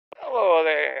Hello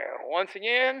there. Once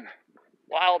again,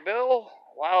 Wild Bill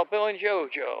and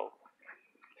JoJo.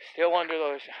 Still under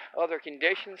those other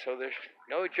conditions, so there's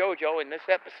no JoJo in this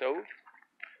episode.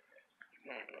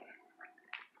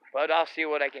 But I'll see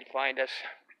what I can find us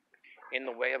in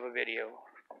the way of a video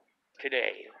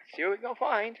today. See what we can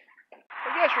find. I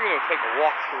guess we're going to take a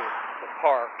walk through the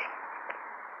park.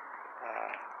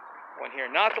 One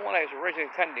here, not the one I was originally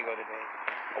intending to go today.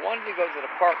 I wanted to go to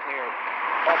the park near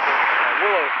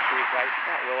Willow Street, right?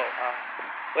 Not Willow,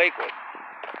 Lakewood.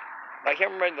 I can't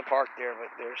remember the park there,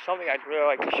 but there's something I'd really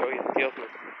like to show you that deals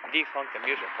with defunct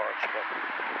amusement parks. But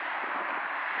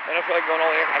I don't feel like going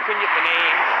all there. I couldn't get the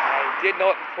name. I did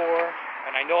know it before,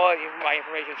 and I know my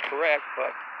information is correct, but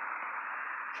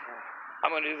I'm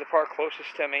going to do the park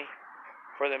closest to me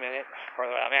for the minute, or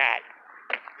where I'm at.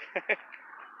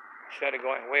 Instead of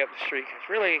going way up the street, because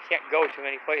really you can't go too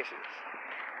many places.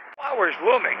 Flowers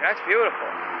blooming, that's beautiful.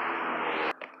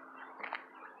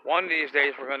 One of these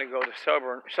days we're going to go to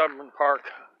Southern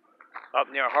Park up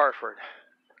near Hartford.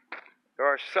 There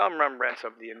are some remnants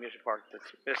of the amusement park that's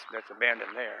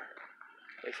abandoned there.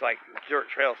 It's like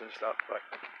dirt trails and stuff, but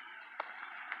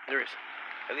there's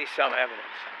at least some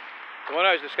evidence. The one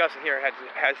I was discussing here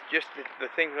has just the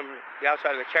thing from the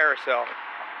outside of the carousel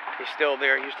is still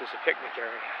there, used as a picnic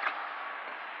area.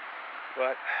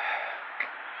 But,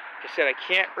 like I said, I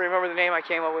can't remember the name I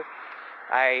came up with.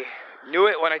 I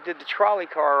knew it when I did the trolley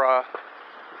car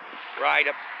ride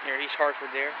up near East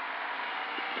Hartford there.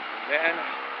 And then,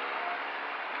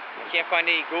 I can't find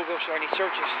any Google or any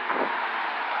searches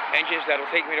engines that'll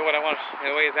take me to what I want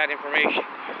in the way of that information.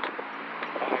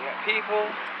 I got people.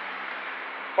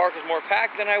 The park is more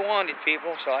packed than I wanted,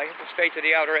 people, so I have to stay to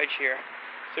the outer edge here.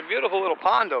 It's a beautiful little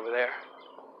pond over there.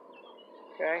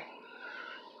 Okay.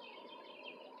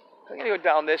 I'm going to go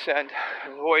down this end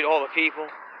and avoid all the people.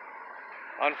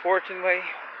 Unfortunately,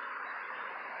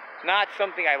 not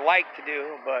something I like to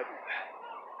do, but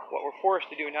what we're forced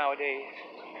to do nowadays.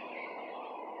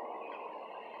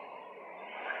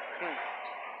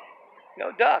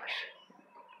 No ducks.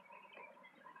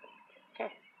 Huh.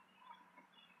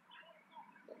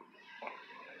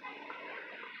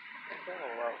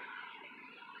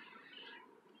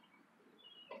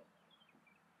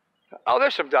 Oh,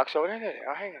 there's some ducks over there.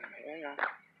 Oh, hang on.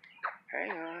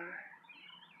 Hang on.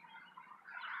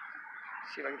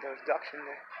 See if I can get those ducks in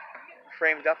there,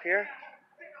 framed up here.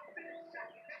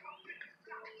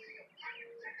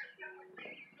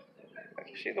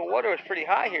 You see, the water was pretty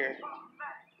high here.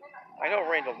 I know it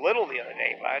rained a little the other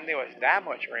day, but I didn't think it was that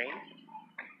much rain.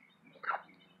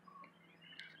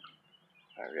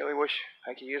 I really wish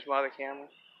I could use my other camera.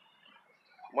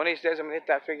 One of these days I'm going to get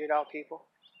that figured out, people.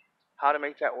 How to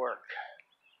make that work.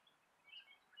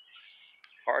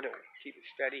 Hard to keep it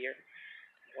steady here.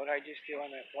 What did I just do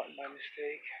on that button by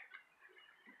mistake?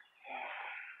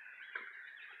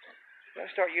 I'm going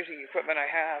to start using the equipment I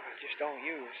have and just don't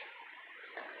use.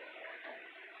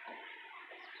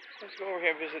 Let's go over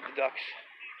here and visit the ducks.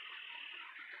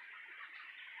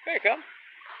 Here you come.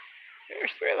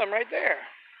 There's 3 of them right there.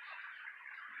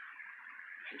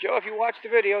 And Joe, if you watch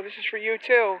the video, this is for you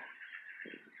too.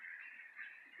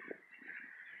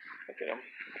 Look at them.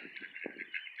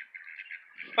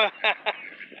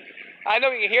 I know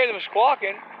you can hear them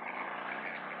squawking.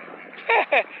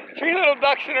 3 little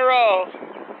ducks in a row.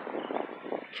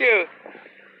 Cute.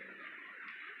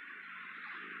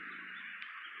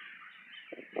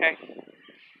 Okay.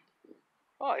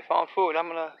 Oh, they found food. I'm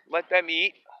going to let them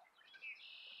eat.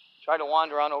 Try to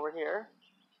wander on over here.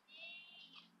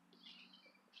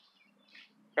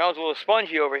 Ground's a little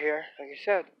spongy over here, like I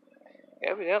said.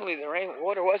 Evidently the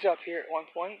water was up here at one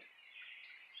point.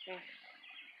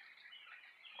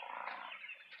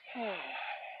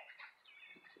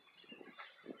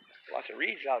 Lots of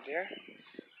reeds out there.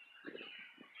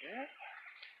 Yeah.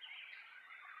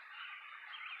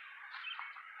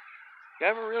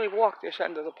 Never really walked this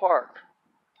end of the park.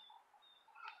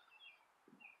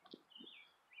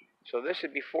 So this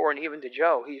would be foreign even to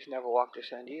Joe. He's never walked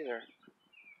this end either.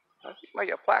 I think I might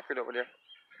get a placard over there.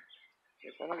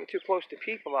 If I don't get too close to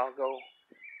people, I'll go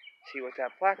see what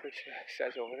that placard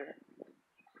says over there.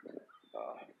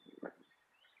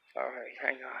 Alright,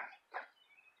 hang on.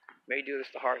 May do this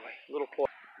the hard way. A little pull.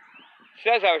 It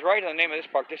says I was right on the name of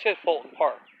this park. This says Fulton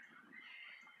Park.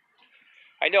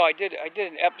 I know I did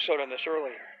an episode on this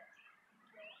earlier.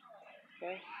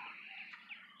 Okay.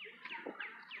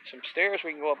 Some stairs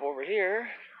we can go up over here.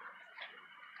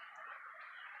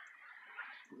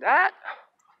 That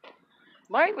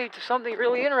might lead to something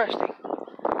really interesting.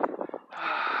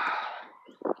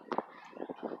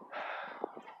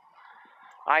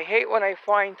 I hate when I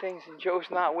find things and Joe's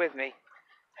not with me.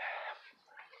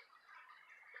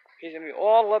 He's going to be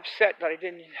all upset that I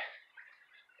didn't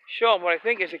show him what I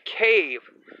think is a cave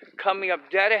coming up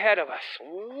dead ahead of us.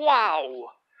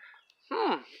 Wow!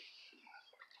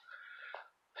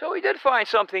 So we did find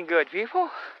something good, people.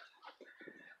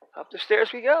 Up the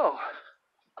stairs we go.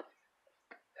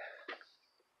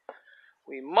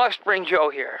 We must bring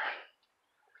Joe here.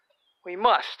 We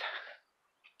must.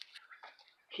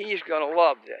 He's going to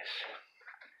love this.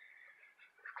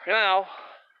 Now,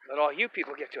 let all you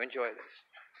people get to enjoy this.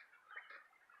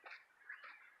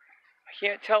 I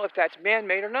can't tell if that's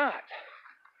man-made or not.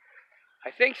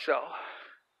 I think so.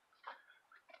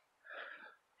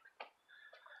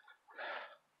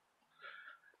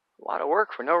 A lot of work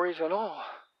for no reason at all.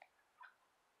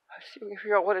 Let's see if we can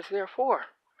figure out what it's there for.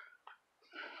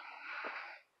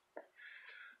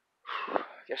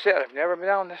 Like I said, I've never been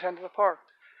down this end of the park.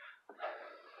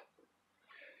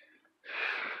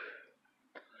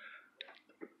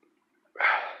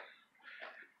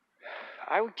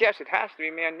 I would guess it has to be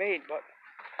man-made, but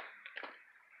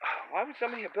why would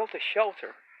somebody have built a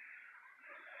shelter?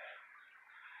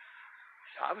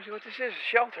 Obviously what this is a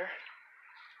shelter.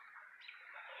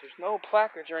 There's no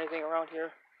placards or anything around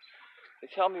here to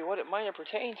tell me what it might have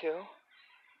pertained to.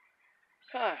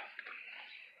 Huh.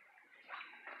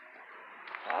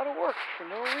 A lot of work for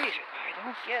no reason. I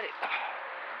don't get it. Huh.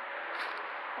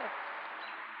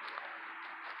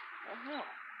 I don't know.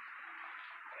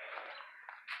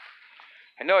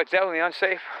 I know it's definitely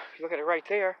unsafe. If you look at it right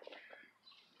there.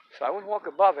 So I wouldn't walk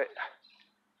above it.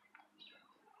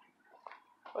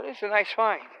 But it's a nice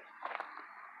find.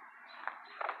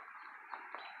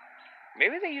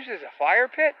 Maybe they use it as a fire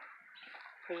pit?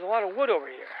 There's a lot of wood over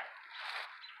here.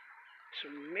 So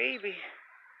maybe,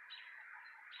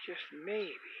 just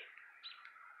maybe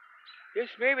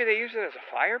they use it as a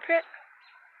fire pit?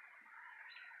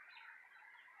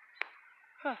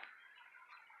 Huh.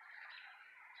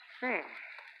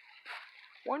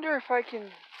 Wonder if I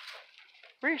can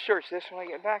research this when I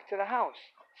get back to the house.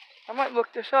 I might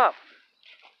look this up.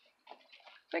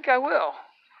 I think I will.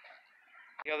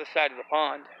 The other side of the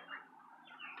pond.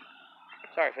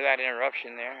 Sorry for that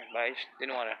interruption there, but I just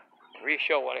didn't want to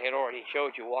re-show what I had already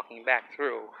showed you walking back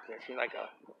through. It seemed like a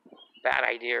bad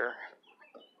idea.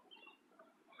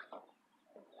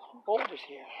 Boulders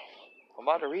here. A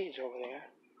lot of reeds over there.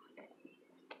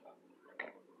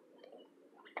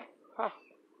 Huh.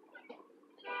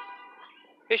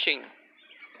 Fishing.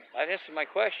 That answered my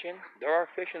question. There are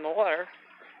fish in the water.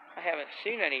 I haven't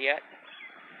seen any yet.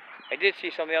 I did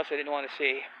see something else I didn't want to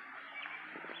see.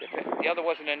 The other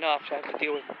wasn't enough, so I have to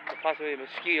deal with the possibility of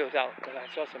mosquitoes out, because I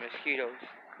saw some mosquitoes.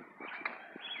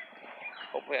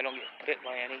 Hopefully I don't get bit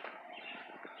by any.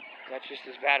 That's just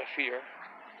as bad a fear.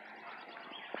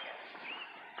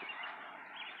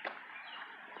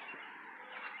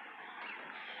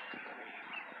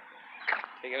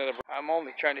 Take another. I'm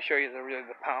only trying to show you the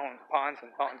ponds and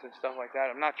fountains and stuff like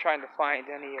that. I'm not trying to find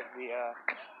any of the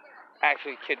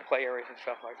actually kid play areas and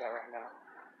stuff like that right now.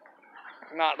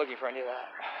 I'm not looking for any of that.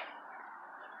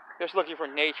 Just looking for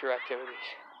nature activities.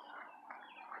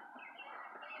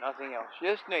 Nothing else.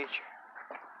 Just nature.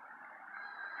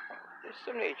 Just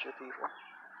some nature, people.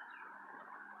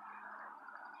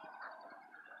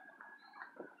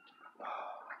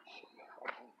 Let's see if I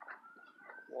can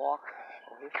walk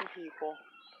away from people.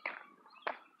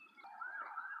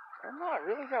 I'm not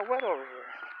really that wet over here.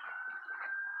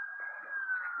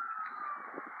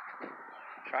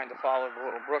 Trying to follow the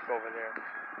little brook over there.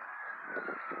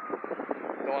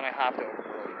 The one I hopped over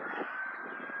earlier.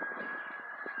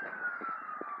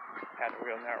 Had a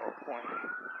real narrow point.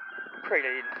 Afraid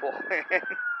I didn't fall in.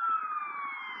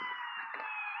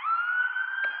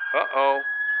 Uh-oh.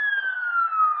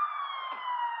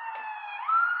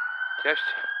 Just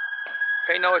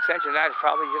pay no attention to that. It's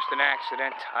probably just an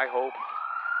accident, I hope.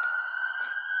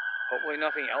 Hopefully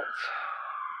nothing else.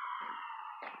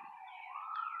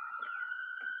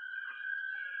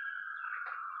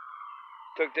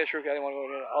 Took this route, I didn't want to go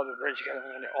to all the bridge, I didn't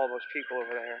want to go to all those people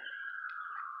over there.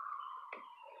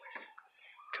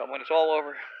 Till when it's all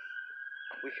over,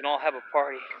 we can all have a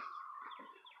party.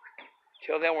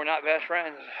 Till then, we're not best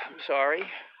friends. I'm sorry.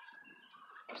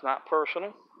 It's not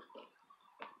personal.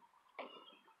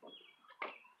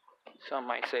 Some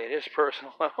might say it is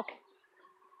personal, though.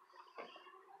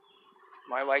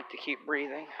 I like to keep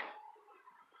breathing.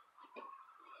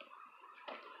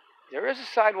 There is a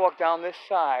sidewalk down this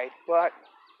side, but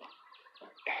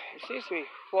it seems to be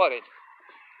flooded.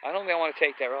 I don't think I want to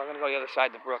take that road. I'm going to go to the other side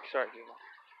of the brook. Sorry, people.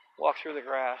 Walk through the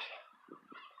grass.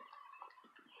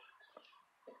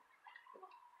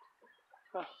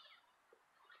 Huh.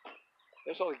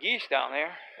 There's all the geese down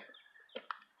there.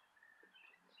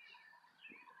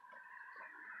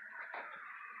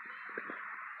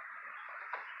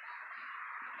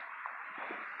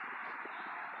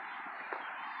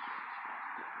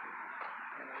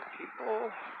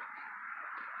 Oh,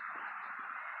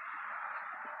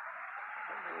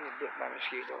 I'm really bit by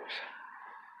mosquitoes.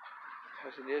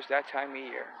 Because it is that time of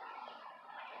year.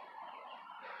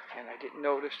 And I didn't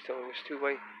notice till it was too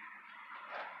late.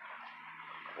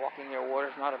 Walking near water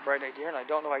is not a bright idea, and I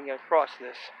don't know if I can get across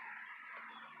this.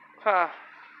 Huh.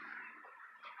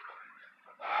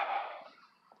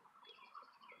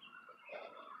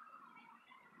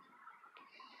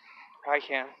 I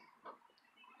can.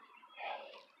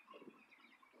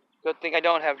 Good thing I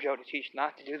don't have Joe to teach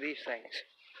not to do these things.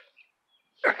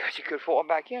 Because you could fall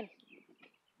back in.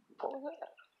 What was that?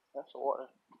 That's the water.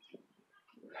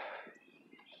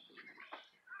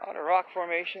 A lot of rock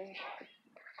formations.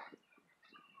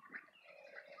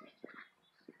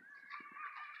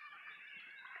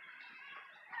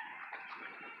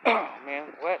 Oh man,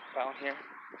 wet down here.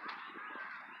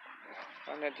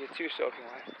 I'm gonna do too soaking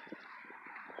wet.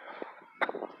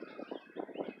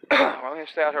 We're gonna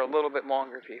stay out here a little bit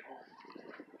longer, people.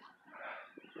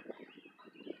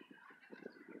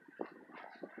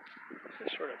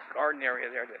 This sort of garden area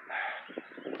there that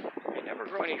I never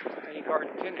grow any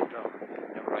gardens in it though.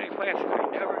 Never grow any plants in it. I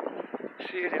never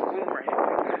see it in bloom or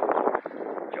anything.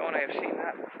 Joe and I have seen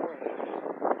that before.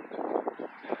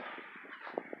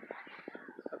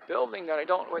 A building that I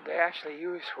don't know what they actually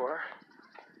use for.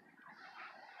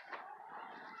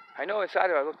 I know inside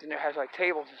of it, I looked in there, it has like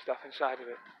tables and stuff inside of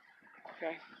it.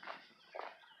 Okay.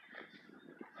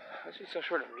 This is some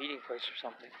sort of meeting place or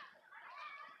something.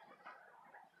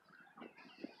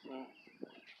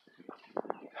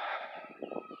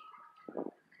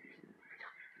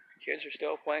 Kids are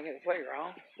still playing in the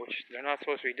playground, which they're not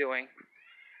supposed to be doing,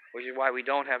 which is why we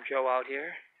don't have Joe out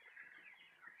here.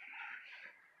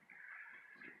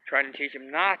 Trying to teach him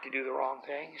not to do the wrong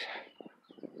things.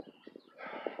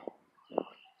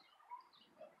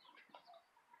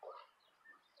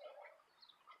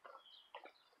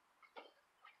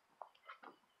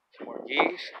 Some more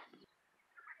geese.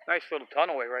 Nice little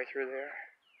tunnelway right through there.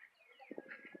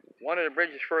 One of the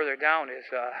bridges further down is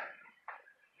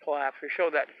collapsed. We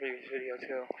showed that in the previous video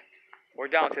too. We're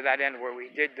down to that end where we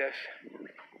did this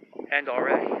end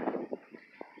already.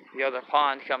 The other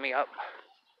pond coming up.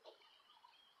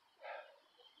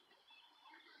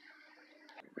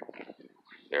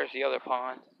 There's the other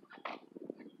pond.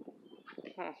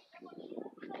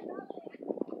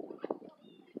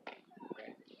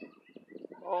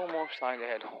 Almost time to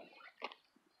head home.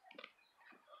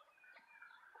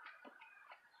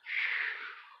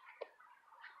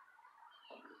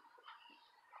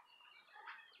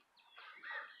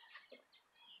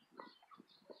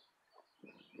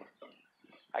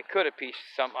 I could have pieced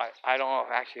some. I don't know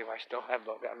if actually if I still have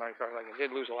that memory card. Like I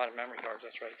did lose a lot of memory cards.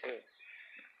 That's right too.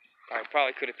 I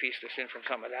probably could have pieced this in from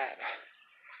some of that.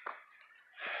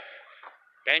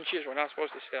 Benches we're not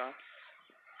supposed to sit on.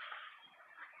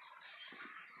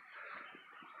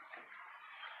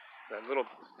 That little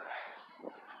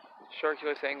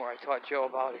circular thing where I taught Joe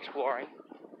about exploring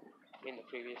in the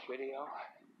previous video.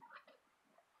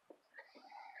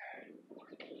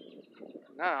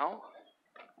 Now,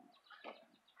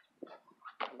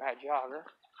 mad jogger.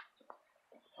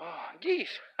 Oh,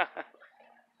 geese!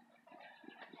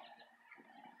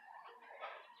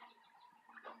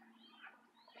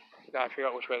 Gotta figure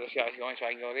out which way this guy's going so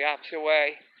I can go the opposite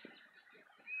way.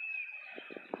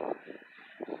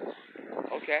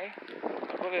 Okay,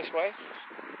 I'll go this way.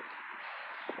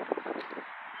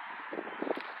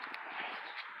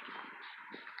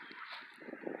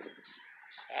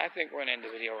 I think we're going to end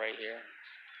the video right here.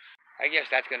 I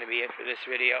guess that's going to be it for this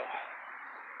video.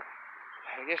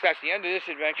 I guess that's the end of this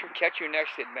adventure. Catch your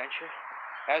next adventure.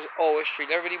 As always, treat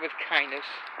everybody with kindness.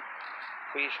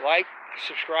 Please like,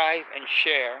 subscribe, and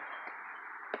share.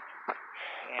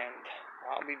 And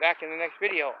I'll be back in the next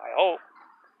video, I hope.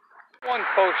 One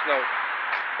post note.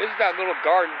 This is that little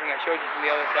garden thing I showed you from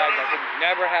the other side that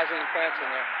never has any plants in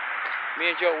there. Me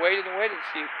and Joe waited and waited to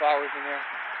see flowers in there.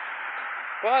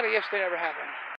 But I guess they never happened.